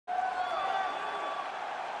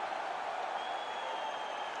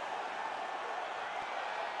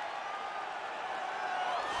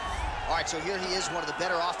right, so here he is, one of the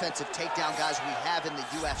better offensive takedown guys we have in the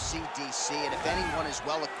UFC, DC. And if anyone is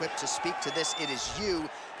well-equipped to speak to this, it is you.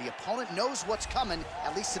 The opponent knows what's coming.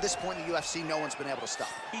 At least to this point in the UFC, no one's been able to stop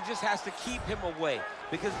him. He just has to keep him away,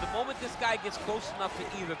 because the moment this guy gets close enough to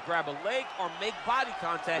either grab a leg or make body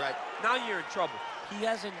contact, now you're in trouble. He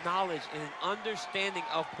has a knowledge and an understanding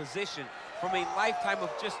of position from a lifetime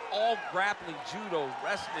of just all grappling, judo,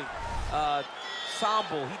 wrestling,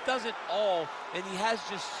 sambo. He does it all, and he has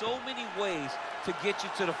just so many ways to get you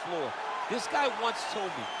to the floor. This guy once told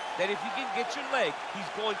me that if you can get your leg, he's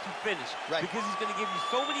going to finish. Because he's going to give you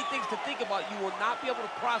so many things to think about, you will not be able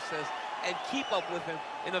to process and keep up with him,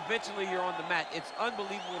 and eventually you're on the mat. It's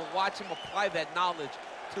unbelievable to watch him apply that knowledge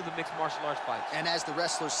to the mixed martial arts fights. And as the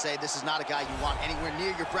wrestlers say, this is not a guy you want anywhere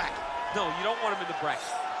near your bracket. No, you don't want him in the bracket.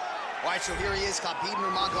 All right, so here he is, Khabib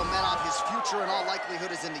Nurmagomedov. His future, in all likelihood,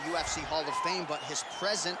 is in the UFC Hall of Fame, but his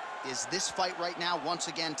present is this fight right now, once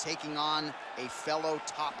again taking on a fellow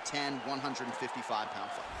top 10, 155-pound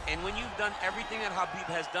fighter. And when you've done everything that Khabib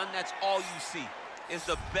has done, that's all you see, is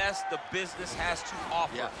the best the business has to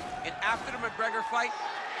offer. And after the McGregor fight,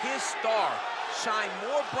 his star shined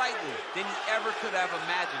more brightly than he ever could have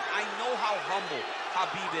imagined. I know how humble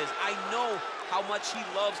Khabib is. I know how much he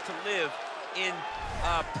loves to live in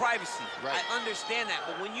privacy. I understand that,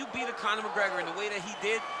 but when you beat a Conor McGregor in the way that he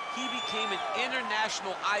did, he became an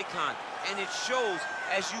international icon, and it shows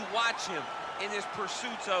as you watch him in his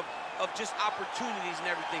pursuits of just opportunities and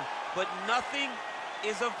everything. But nothing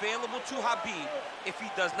is available to Khabib if he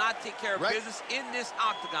does not take care of business in this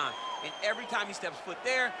octagon. And every time he steps foot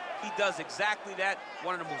there, he does exactly that.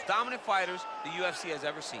 One of the most dominant fighters the UFC has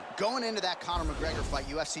ever seen. Going into that Conor McGregor fight,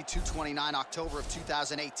 UFC 229, October of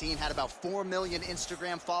 2018, had about 4 million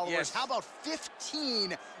Instagram followers. How about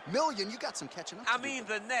 15 million? You got some catching up to do. I mean,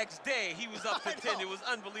 the next day, he was up to 10. It was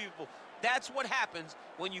unbelievable. That's what happens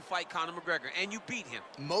when you fight Conor McGregor, and you beat him.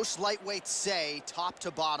 Most lightweights say, top to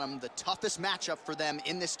bottom, the toughest matchup for them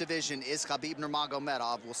in this division is Khabib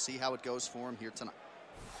Nurmagomedov. We'll see how it goes for him here tonight.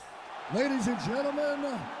 Ladies and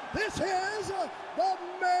gentlemen, this is the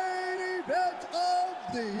main event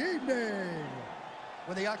of the evening.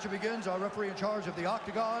 When the action begins, our referee in charge of the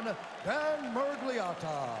Octagon, Dan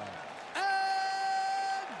Mergliata.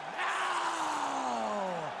 And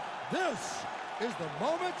now, this is the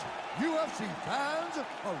moment UFC fans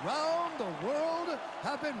around the world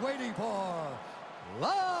have been waiting for.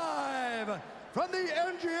 Live from the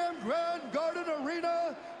MGM Grand Garden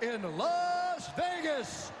Arena in Las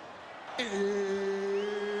Vegas. It's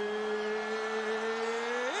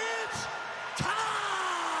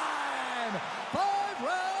time! 5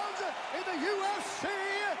 rounds in the UFC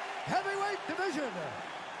heavyweight division.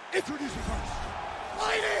 Introducing first,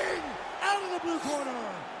 fighting out of the blue corner.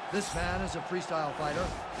 This man is a freestyle fighter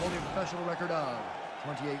holding a professional record of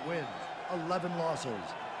 28 wins, 11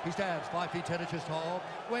 losses. He stands 5 feet 10 inches tall,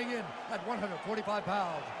 weighing in at 145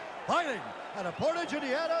 pounds. Fighting out of Portage,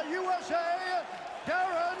 Indiana, USA,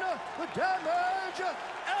 Darren, the Damage,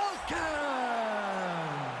 Elkins.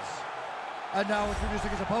 And now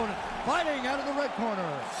introducing his opponent, fighting out of the red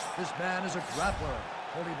corner. This man is a grappler,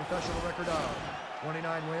 holding a professional record of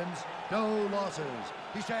 29 wins, no losses.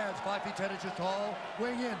 He stands 5 feet 10 inches tall,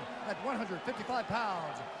 weighing in at 155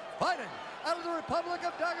 pounds. Fighting out of the Republic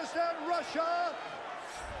of Dagestan, Russia,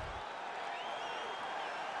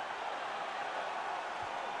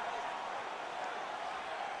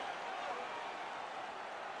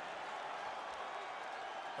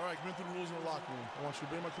 all right, commit to the rules in the locker room. I want you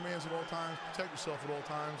to obey my commands at all times, protect yourself at all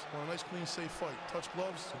times. I want a nice, clean, safe fight. Touch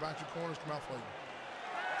gloves, back your corners, come out fighting.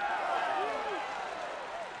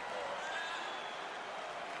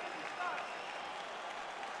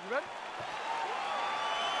 You ready? You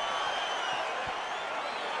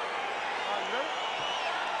ready?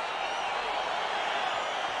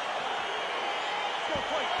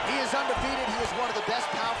 He is undefeated. He is one of the best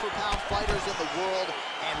pound-for-pound fighters in the world,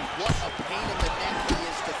 and what a pain in the neck he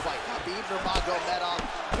is to fight. Khabib Nurmagomedov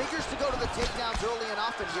figures to go to the takedowns early and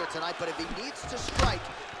often here tonight, but if he needs to strike,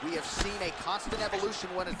 we have seen a constant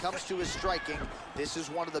evolution when it comes to his striking. This is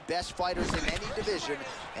one of the best fighters in any division,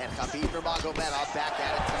 and Khabib Nurmagomedov back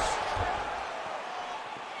at it tonight.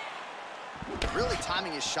 Really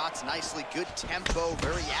timing his shots nicely, good tempo,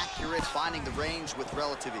 very accurate, finding the range with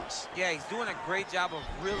relative ease. Yeah, he's doing a great job of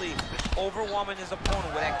really overwhelming his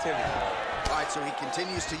opponent with activity. All right, so he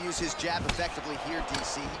continues to use his jab effectively here,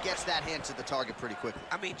 DC. He gets that hand to the target pretty quickly.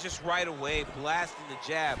 I mean, just right away, blasting the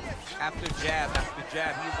jab after jab after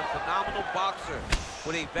jab. He's a phenomenal boxer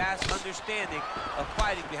with a vast understanding of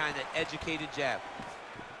fighting behind an educated jab.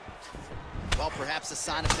 Well, perhaps a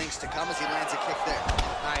sign of things to come as he lands a kick there.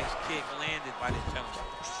 Nice kick landed by the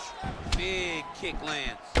gentleman. Big kick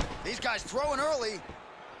lands. These guys throwing early.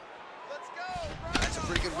 That's a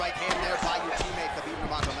pretty good right hand there by your teammate, Khabib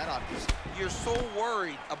Nurmagomedov. You're so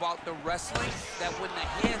worried about the wrestling that when the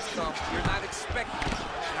hands come, you're not expecting it.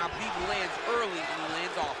 Khabib lands early and he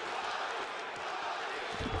lands off.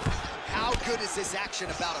 How good is this action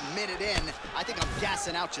about a minute in? I think I'm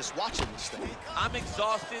gassing out just watching this thing. I'm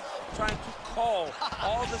exhausted trying to call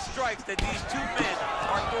all the strikes that these two men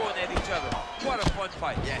are throwing at each other. What a fun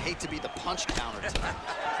fight. Yeah, I hate to be the punch counter tonight.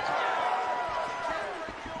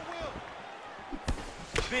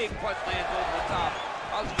 Big punch lands over the top.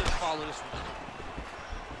 How's he gonna follow this one?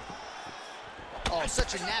 Oh,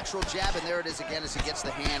 such a natural jab, and there it is again as he gets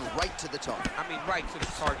the hand right to the target. I mean, right to the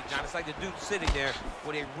target, John. It's like the dude sitting there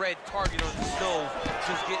with a red target on his nose,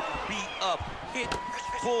 just getting beat up, hit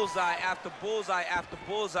bullseye after bullseye after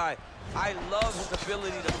bullseye. I love his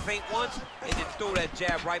ability to feint once and then throw that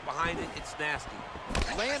jab right behind it. It's nasty.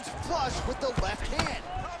 Lands flush with the left hand.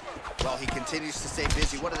 Well, he continues to stay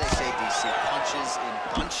busy. What do they say, DC? Punches in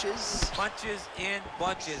bunches? Punches in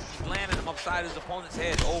bunches. He's landing them upside his opponent's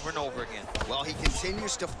head over and over again. Well, he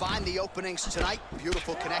continues to find the openings tonight.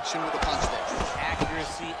 Beautiful connection with the punch there.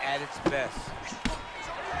 Accuracy at its best.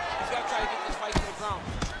 He's got to try to get this fight to the ground.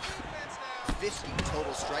 50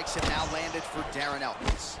 total strikes have now landed for Darren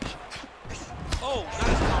Elkins. Oh,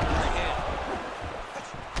 nice counter right hand.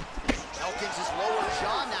 Elkins' lower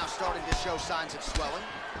jaw now starting to show signs of swelling.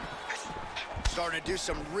 Starting to do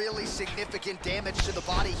some really significant damage to the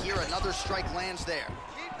body here. Another strike lands there.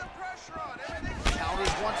 Keep the pressure on.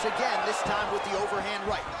 Counters once again, this time with the overhand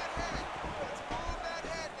right.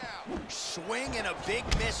 Swing and a big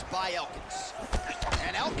miss by Elkins.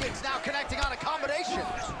 And Elkins now connecting on a combination.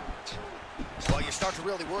 Well, you start to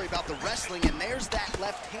really worry about the wrestling, and there's that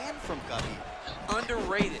left hand from Khabib.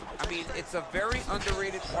 Underrated. I mean, it's a very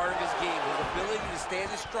underrated part of his game, his ability to stand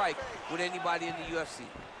and strike with anybody in the UFC.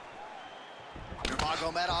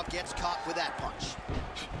 Nurmagomedov gets caught with that punch.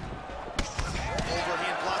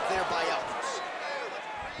 Overhand block there by Elkins.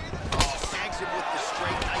 Oh, snags him with the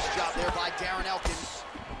straight. Nice job there by Darren Elkins.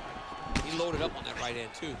 He loaded up on that right hand,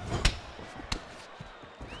 too.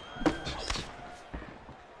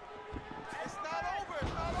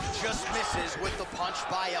 Just misses with the punch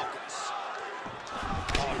by Elkins.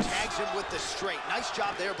 Oh, tags him with the straight. Nice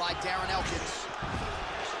job there by Darren Elkins.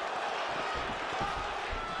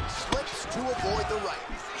 Slips to avoid the right.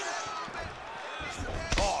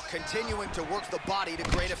 Oh, continuing to work the body to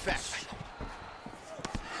great effect.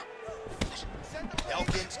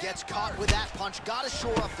 Elkins gets caught with that punch. Got to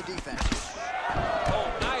shore up the defense.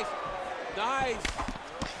 Oh, nice. Nice.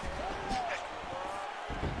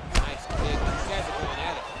 Nice kick. These guys are going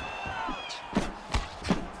at it.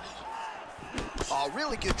 Oh,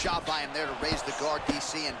 really good job by him there to raise the guard,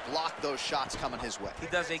 DC, and block those shots coming his way. He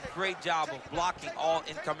does a great job of blocking all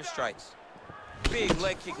incoming strikes. Big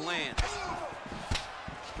leg kick lands.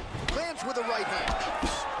 Lands with a right hand.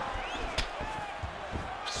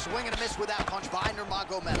 Swing and a miss with that punch by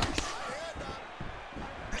Nurmagomedov.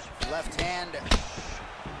 Left hand.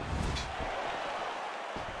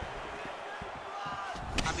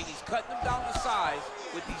 I mean, he's cutting them down to size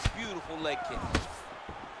with these beautiful leg kicks.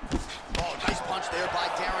 Oh, nice punch there by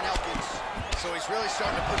Darren Elkins. So he's really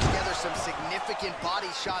starting to put together some significant body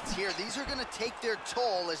shots here. These are going to take their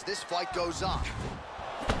toll as this fight goes on.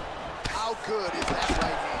 How good is that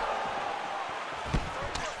right hand?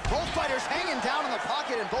 Both fighters hanging down in the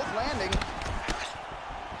pocket and both landing.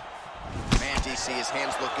 Man, DC, his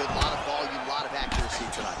hands look good. A lot of volume, a lot of accuracy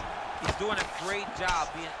tonight. He's doing a great job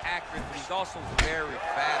being accurate, but he's also very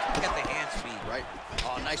fast. Look at the hand speed. Right.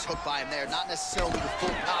 Oh, nice hook by him there. Not necessarily with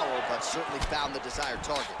full power, but certainly found the desired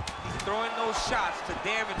target. He's throwing those shots to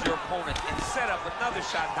damage your opponent and set up another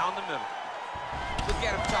shot down the middle. Look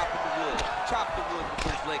at him chopping the wood. Chop the wood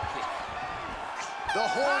with his leg kick. The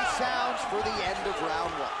horn sounds for the end of round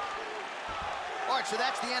one. All right, so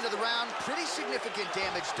that's the end of the round. Pretty significant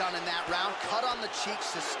damage done in that round. Cut on the cheek,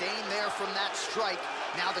 sustained there from that strike.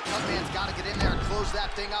 Now the cut man's got to get in there and close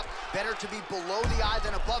that thing up. Better to be below the eye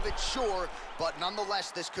than above it, sure. But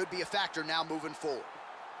nonetheless, this could be a factor now moving forward.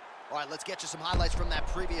 All right, let's get you some highlights from that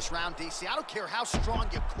previous round, DC. I don't care how strong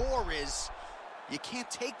your core is. You can't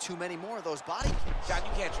take too many more of those body kicks. John,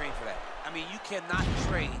 you can't train for that. I mean, you cannot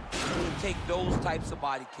train to take those types of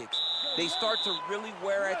body kicks. They start to really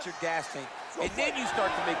wear at your gas tank, and then you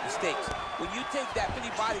start to make mistakes. When you take that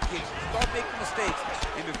many body kicks, you start making mistakes,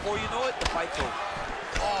 and before you know it, the fight's over.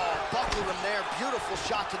 Oh, buckled him there. Beautiful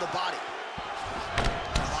shot to the body.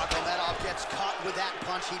 Nurmagomedov gets caught with that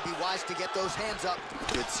punch. He'd be wise to get those hands up.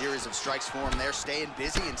 Good series of strikes for him there, staying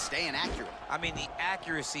busy and staying accurate. I mean, the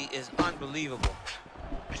accuracy is unbelievable.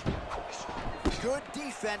 Good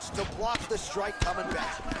defense to block the strike coming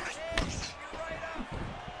back.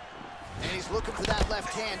 And he's looking for that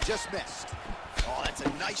left hand, just missed. Oh, that's a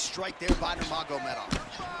nice strike there by Nurmagomedov.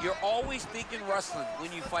 You're always thinking wrestling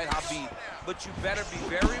when you fight Khabib, but you better be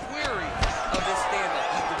very wary of his stand-up.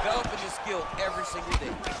 He's developing his skill every single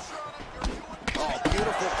day. Oh,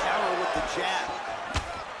 beautiful counter with the jab.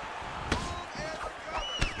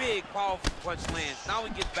 Big, powerful punch lands. Now he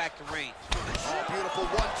gets back to range. Oh, beautiful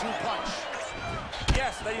 1-2 punch.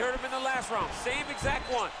 Yes, they heard him in the last round. Same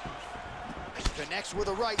exact one. Connects with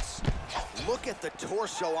the rights. Look at the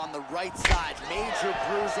torso on the right side. Major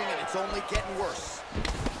bruising, and it's only getting worse.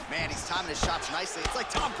 Man, he's timing his shots nicely. It's like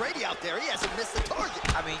Tom Brady out there. He hasn't missed the target.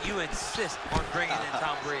 I mean, you insist on bringing in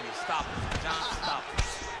Tom Brady. Stop it, John, stop it.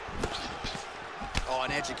 Oh,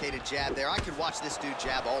 an educated jab there. I could watch this dude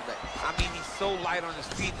jab all day. I mean, he's so light on his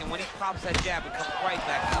feet, and when he pops that jab, it comes right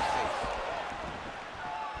back to his face.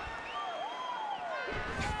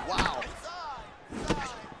 Wow.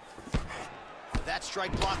 That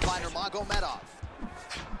strike blocked by Nurmagomedov.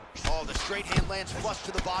 Oh, the straight hand lands flush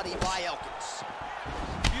to the body by Elkins.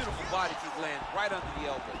 Beautiful body kick lands right under the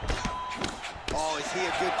elbow. Oh, is he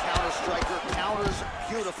a good counter striker? Counters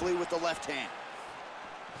beautifully with the left hand.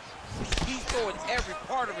 He's throwing every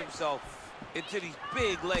part of himself into these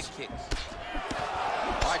big leg kicks.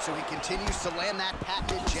 All right, so he continues to land that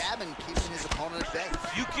patented jab and keeps his opponent at bay.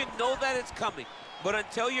 You can know that it's coming, but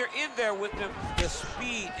until you're in there with him, the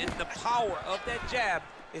speed and the power of that jab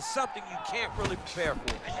is something you can't really prepare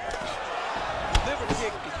for. Liver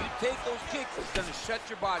kick, if you take those kicks, it's gonna shut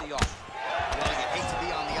your body off. Well, you hate to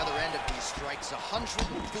be on the other end of these strikes.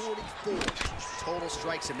 144 total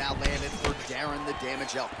strikes have now landed for Darren the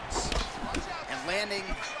Damage Elkins. And landing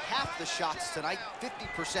half the shots tonight,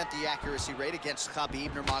 50% the accuracy rate against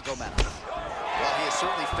Khabib Nurmagomedov. Well, he has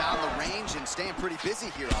certainly found the range and staying pretty busy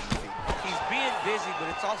here on the feet. He's being busy, but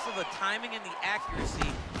it's also the timing and the accuracy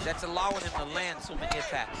that's allowing him to land so many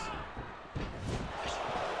attacks.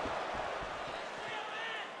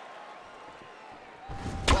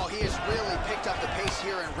 Well, he has really picked up the pace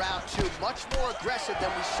here in round 2. Much more aggressive than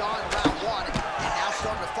we saw in round 1, and now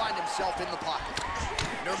starting to find himself in the pocket.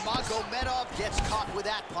 Nurmagomedov gets caught with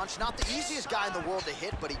that punch. Not the easiest guy in the world to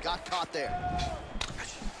hit, but he got caught there.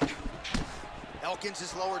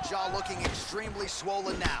 Elkins' lower jaw looking extremely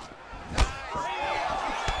swollen now.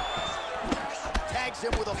 Tags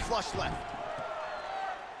him with a flush left.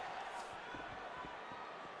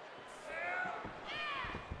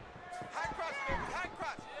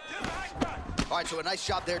 All right, so a nice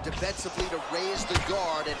job there defensively to raise the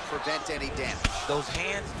guard and prevent any damage. Those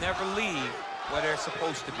hands never leave where they're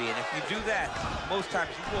supposed to be, and if you do that, most times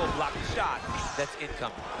you will block a shot that's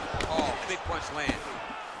incoming. Oh, big punch land.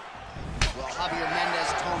 Well, Javier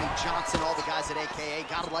Mendez, Tony Johnson, all the guys at AKA,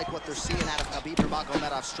 gotta like what they're seeing out of Khabib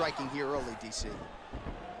Nurmagomedov striking here early, DC.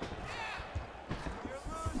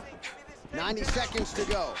 90 seconds to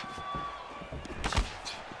go.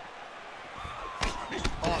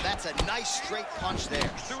 Oh, that's a nice straight punch there.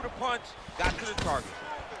 Threw the punch, got to the target.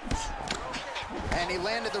 And he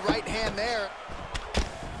landed the right hand there.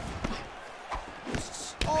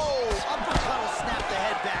 Oh, uppercut will snap the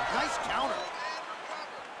head back. Nice counter.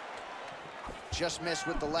 Just missed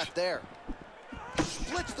with the left there.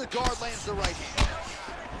 Splits the guard, lands the right hand.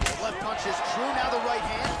 The left punch is true, now the right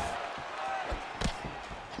hand.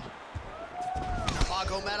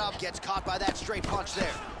 Nurmagomedov gets caught by that straight punch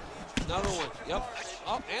there. Another one, yep.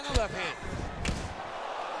 Oh, and the left hand.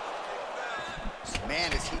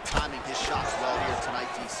 Man, is he timing his shots well here tonight,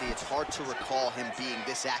 DC. It's hard to recall him being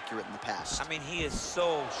this accurate in the past. I mean, he is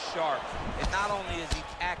so sharp. And not only is he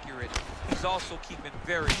accurate, he's also keeping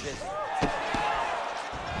very busy.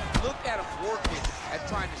 Look at him working at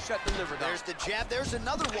trying to shut the liver down. There's the jab, there's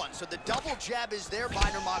another one. So the double jab is there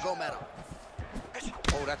by Nurmagomedov.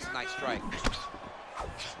 Oh, that's a nice strike.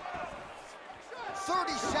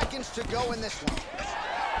 30 seconds to go in this one.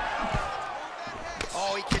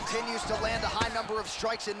 Oh, he continues to land a high number of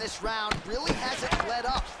strikes in this round. Really hasn't let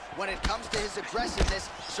up when it comes to his aggressiveness.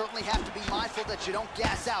 Certainly have to be mindful that you don't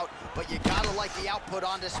gas out, but you gotta like the output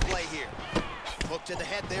on display here. Hook to the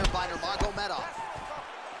head there by Nurmagomedov.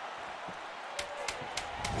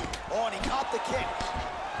 Oh, and he caught the kick.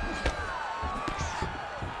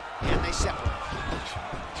 And they separate.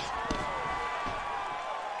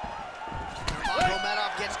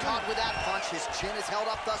 Nurmagomedov gets caught with that punch. His chin is held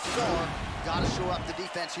up thus far. Gotta shore up the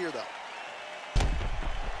defense here, though.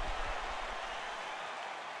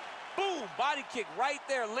 Boom! Body kick right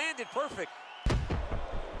there. Landed perfect.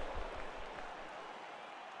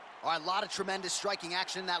 All All right, a lot of tremendous striking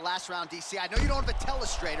action in that last round, DC. I know you don't have a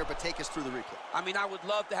telestrator, but take us through the replay. I mean, I would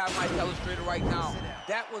love to have my telestrator right now.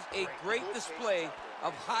 That was a great display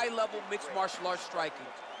of high-level mixed martial arts striking.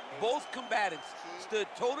 Both combatants stood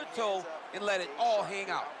toe-to-toe and let it all hang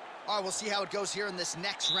out. All right, we'll see how it goes here in this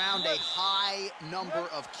next round. A high number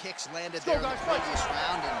of kicks landed there in the previous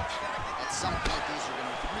round, and at some point, these are going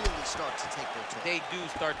to really start to take their toll. They do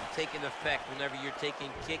start to take an effect whenever you're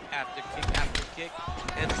taking kick after kick after kick,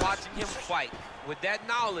 and watching him fight with that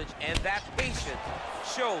knowledge and that patience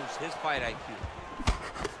shows his fight IQ.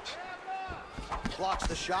 Blocks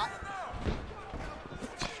the shot.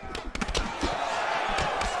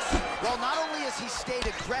 Well, not only has he stayed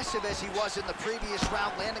aggressive as he was in the previous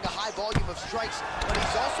round, landing a high volume of strikes, but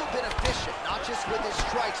he's also been efficient, not just with his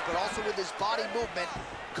strikes, but also with his body movement.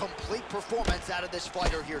 Complete performance out of this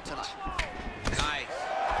fighter here tonight. Nice.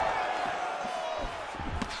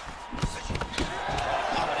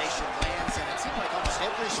 Combination lands, and it seemed like almost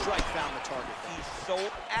every strike found the target. He's so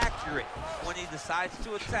accurate when he decides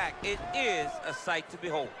to attack. It is a sight to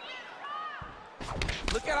behold.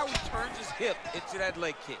 Look at how he turns his hip into that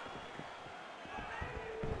leg kick.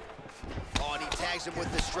 Oh, and he tags him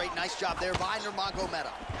with the straight. Nice job there by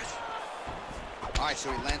Nurmagomedov. All right,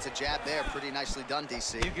 so he lands a jab there. Pretty nicely done,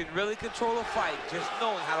 DC. You can really control a fight just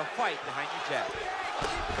knowing how to fight behind your jab.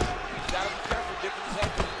 You gotta be careful dipping his head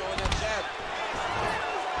when you're throwing that jab.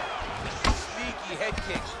 Sneaky head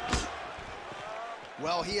kick.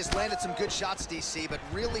 Well, he has landed some good shots, DC, but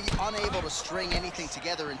really unable to string anything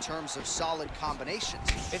together in terms of solid combinations.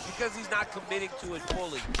 It's because he's not committing to it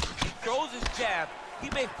fully. He throws his jab. He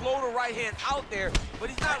may float a right hand out there, but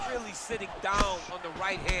he's not really sitting down on the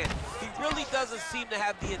right hand. He really doesn't seem to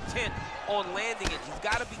have the intent on landing it. He's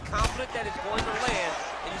got to be confident that it's going to land,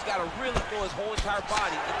 and he's got to really throw his whole entire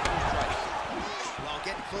body into the strike. Well,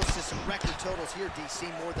 getting close to some record totals here, DC.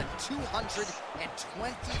 More than 225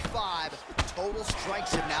 total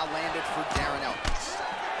strikes have now landed for Darren Elkins.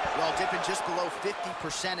 Well, dipping just below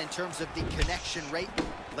 50% in terms of the connection rate,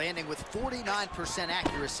 landing with 49%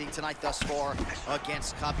 accuracy tonight thus far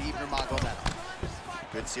against Khabib Nurmagomedov.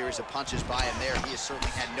 Good series of punches by him there. He has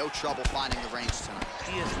certainly had no trouble finding the range tonight.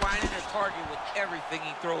 He is finding a target with everything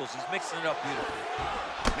he throws. He's mixing it up beautifully.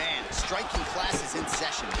 Man, striking class is in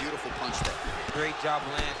session. Beautiful punch there. Great job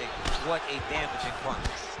landing. What a damaging punch.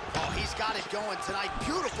 Oh, he's got it going tonight.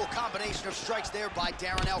 Beautiful combination of strikes there by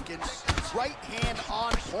Darren Elkins. Right hand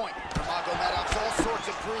on point. Nurmagomedov's all sorts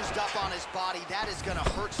of bruised up on his body. That is going to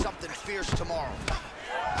hurt something fierce tomorrow.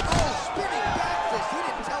 Oh, spinning back fist. He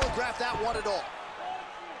didn't telegraph that one at all.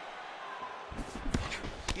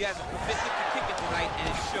 He has a commitment to kicking tonight, and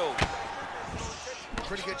it shows.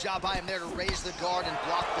 Pretty good job by him there to raise the guard and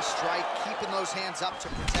block the strike, keeping those hands up to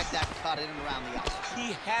protect that cut in and around the eye.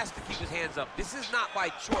 He has to keep his hands up. This is not by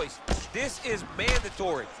choice. This is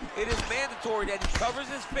mandatory. It is mandatory that he covers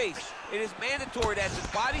his face. It is mandatory that his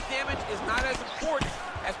body damage is not as important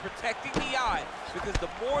as protecting the eye, because the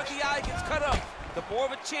more the eye gets cut up, the more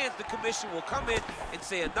of a chance the commission will come in and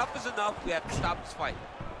say enough is enough, we have to stop this fight.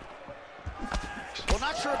 Well,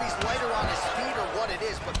 not sure if he's lighter on his feet or what it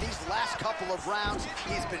is, but these last couple of rounds,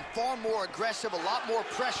 he's been far more aggressive, a lot more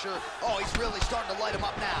pressure. Oh, he's really starting to light him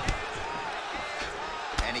up now.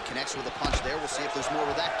 And he connects with a punch there. We'll see if there's more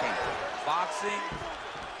where that came from. Boxing,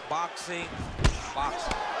 boxing,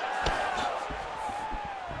 boxing.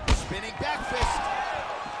 Spinning back fist.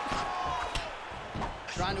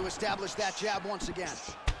 Trying to establish that jab once again.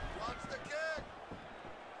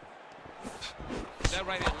 That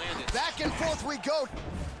right hand landed. Back and forth we go.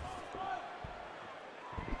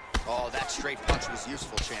 Oh, that straight punch was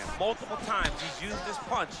useful, champ. Multiple times he's used this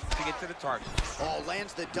punch to get to the target. Oh,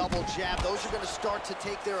 lands the double jab. Those are going to start to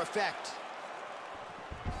take their effect.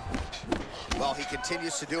 Well, he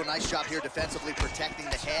continues to do a nice job here defensively, protecting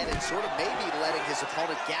the head and sort of maybe letting his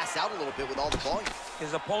opponent gas out a little bit with all the volume.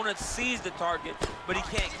 His opponent sees the target, but he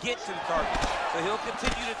can't get to the target. So he'll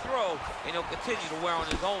continue to throw, and he'll continue to wear on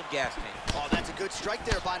his own gas tank. Oh, that's a good strike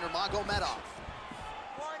there by Nurmagomedov.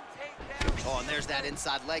 Oh, and there's that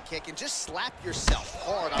inside leg kick. And just slap yourself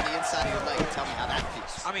hard on the inside of your leg and tell me how that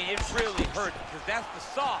feels. I mean, it really hurts because that's the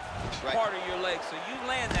soft part of your leg. So you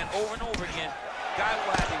land that over and over again, guy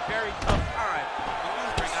will have a very tough time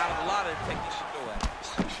maneuvering out of a lot of the techniques you throw at.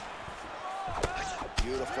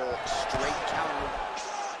 Beautiful straight counter.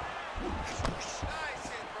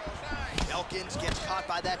 Elkins gets caught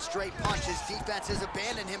by that straight punch. His defense has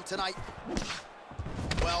abandoned him tonight.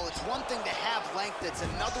 Well, it's one thing to have length, it's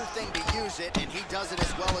another thing to use it, and he does it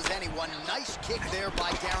as well as anyone. Nice kick there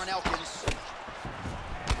by Darren Elkins.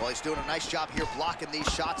 Well, he's doing a nice job here blocking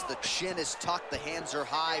these shots. The chin is tucked, the hands are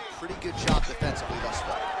high. Pretty good job defensively thus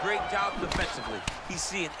far. Great job defensively. He's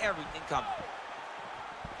seeing everything coming.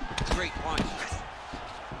 Great punch.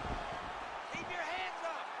 Keep your hands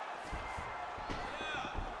up.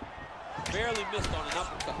 Barely missed on an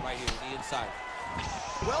uppercut right here on the inside.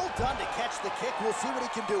 Well done to catch the kick. We'll see what he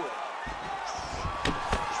can do with it.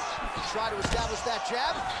 Try to establish that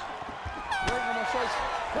jab. Right in my face.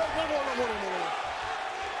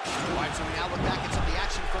 All right, so we now look back at some of the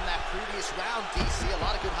action from that previous round, DC. A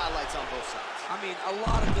lot of good highlights on both sides. I mean, a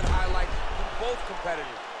lot of good highlights from both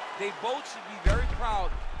competitors. They both should be very proud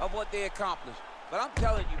of what they accomplished. But I'm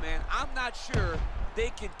telling you, man, I'm not sure they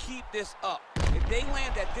can keep this up. If they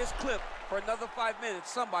land at this clip for another 5 minutes,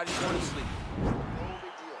 somebody's going to sleep. No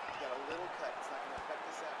big deal. You got a little cut. It's not going to affect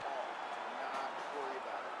us at all. Do not worry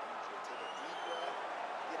about it. I need you to take a deep breath,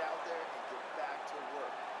 get out there, and get back to work.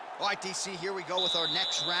 All right, DC, here we go with our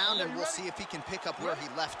next round, and we'll see if he can pick up where he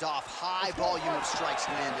left off. High volume of strikes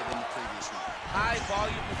landed in the previous round. High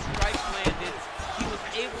volume of strikes landed. He was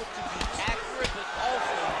able to be accurate, but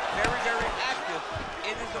also very, very active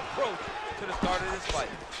in his approach to the start of this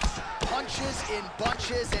fight. Punches in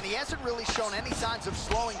bunches, and he hasn't really shown any signs of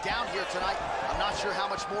slowing down here tonight. I'm not sure how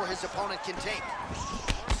much more his opponent can take.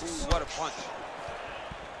 Ooh, what a punch.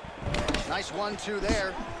 Nice 1-2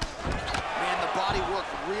 there. Man, the body work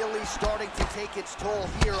really starting to take its toll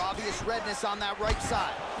here. Obvious redness on that right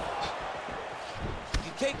side. If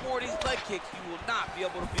you take more of these leg kicks, you will not be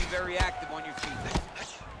able to be very active on your feet.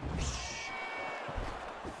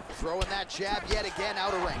 Throwing that jab yet again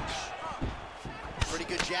out of range. Pretty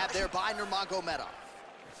good jab there by Nurmagomedov.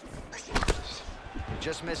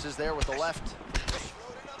 Just misses there with the left.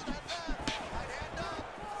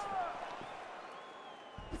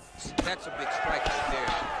 That's a big strike right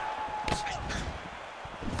there.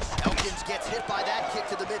 Elkins gets hit by that kick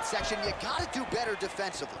to the midsection. You gotta do better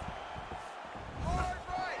defensively.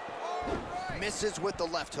 Misses with the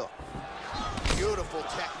left hook. Beautiful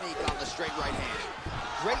technique on the straight right hand.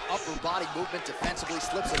 Great upper body movement defensively,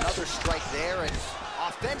 slips another strike there, and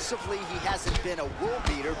offensively he hasn't been a world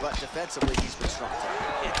beater, but defensively he's been strong.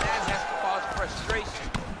 And that has to cause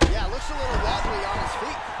frustration. Yeah, looks a little wobbly on his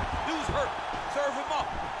feet. Dude's hurt. Serve him up.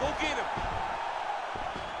 Go get him.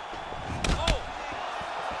 Oh!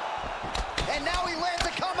 And now he lands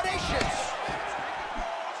the combinations.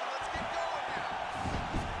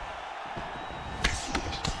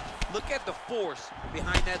 Look at the force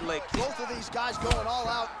behind that leg kick. Both of these guys going all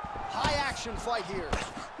out. High action fight here.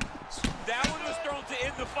 That one was thrown to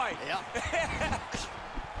end the fight. Yeah.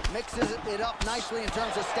 Mixes it up nicely in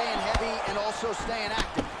terms of staying heavy and also staying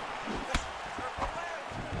active.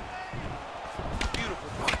 Beautiful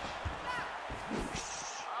punch.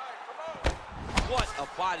 What a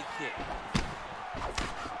body kick.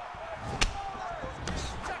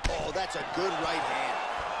 Oh, that's a good right hand.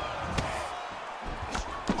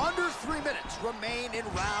 Under 3 minutes remain in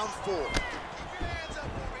round 4.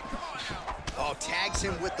 Oh, tags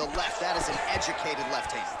him with the left. That is an educated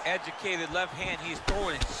left hand. Educated left hand. He's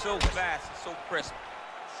throwing it so fast and so crisp.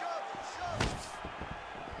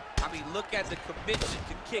 I mean, look at the commitment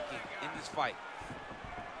to kicking in this fight.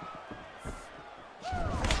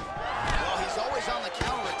 Well, he's always on the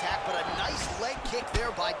counterattack, but a nice leg kick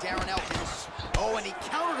there by Darren Elkins. Oh, and he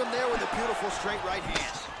countered him there with a beautiful straight right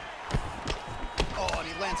hand. Oh, and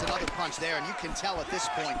he lands another punch there, and you can tell at this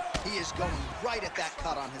point he is going right at that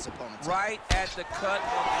cut on his opponent's eye. Right at the cut of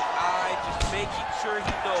the eye, just making sure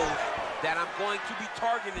he knows that I'm going to be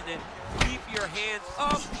targeting it. Keep your hands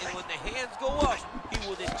up, and when the hands go up, he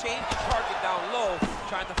will then change the target down low,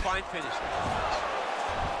 trying to find finish.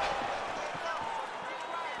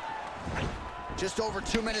 Just over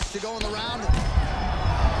 2 minutes to go in the round.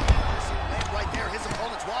 Right there, his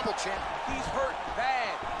opponent's wobble chin. He's hurt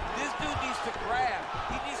bad. This dude needs to grab.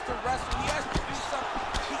 He needs to wrestle. He has to do something.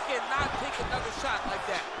 He cannot take another shot like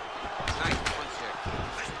that. Nice punch there.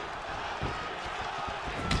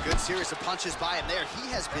 Good series of punches by him there.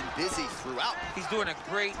 He has been busy throughout. He's doing a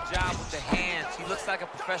great job with the hands. He looks like a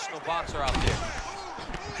professional boxer out there.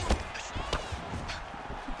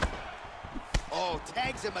 Oh,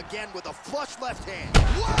 tags him again with a flush left hand.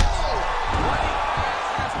 Whoa! What a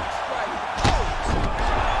fantastic strike. Oh!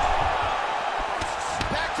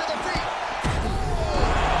 Back to the feet.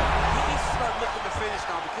 He needs to start looking to finish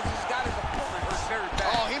now because he's got his opponent hurt very bad.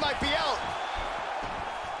 Oh, he might be out.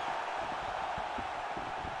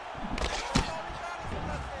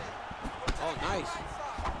 Oh, nice.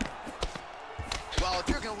 Well, if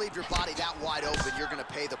you're going to leave your body that wide open, you're going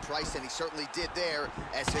to pay the price, and he certainly did there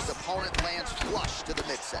as his opponent lands flush to the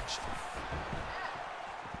midsection.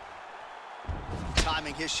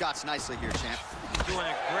 timing his shots nicely here, champ. He's doing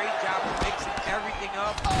a great job of mixing everything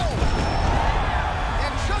up. Oh!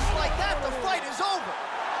 And just like that, the fight is over.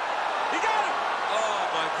 He got him! Oh,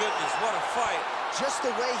 my goodness, what a fight. Just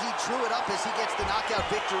the way he drew it up as he gets the knockout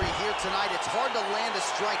victory here tonight, it's hard to land a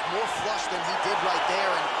strike more flush than he did right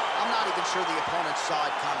there, and I'm not even sure the opponent saw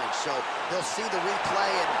it coming. So they'll see the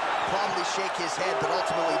replay and probably shake his head, but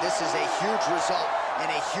ultimately this is a huge result and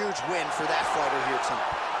a huge win for that fighter here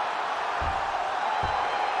tonight.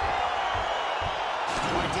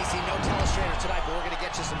 All right, DC, no telestrator tonight, but we're going to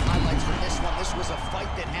get you some highlights from this one. This was a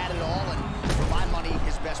fight that had it all, and for my money,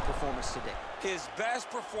 his best performance to date. His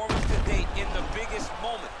best performance to date in the biggest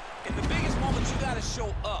moment. In the biggest moment, you got to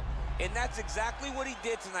show up. And that's exactly what he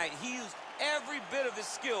did tonight. He used every bit of his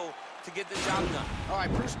skill to get the job done. All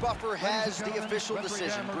right, Bruce Buffer has the official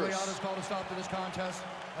decision. Bruce has called a stop to this contest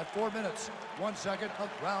at 4 minutes, 1 second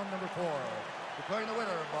of round number 4. Declaring the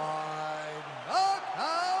winner by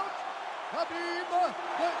knockout, Khabib the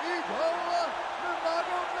Eagle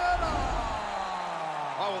Nurmagomedov.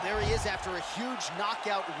 Oh, well, there he is after a huge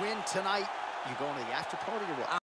knockout win tonight. You going to the after party or what?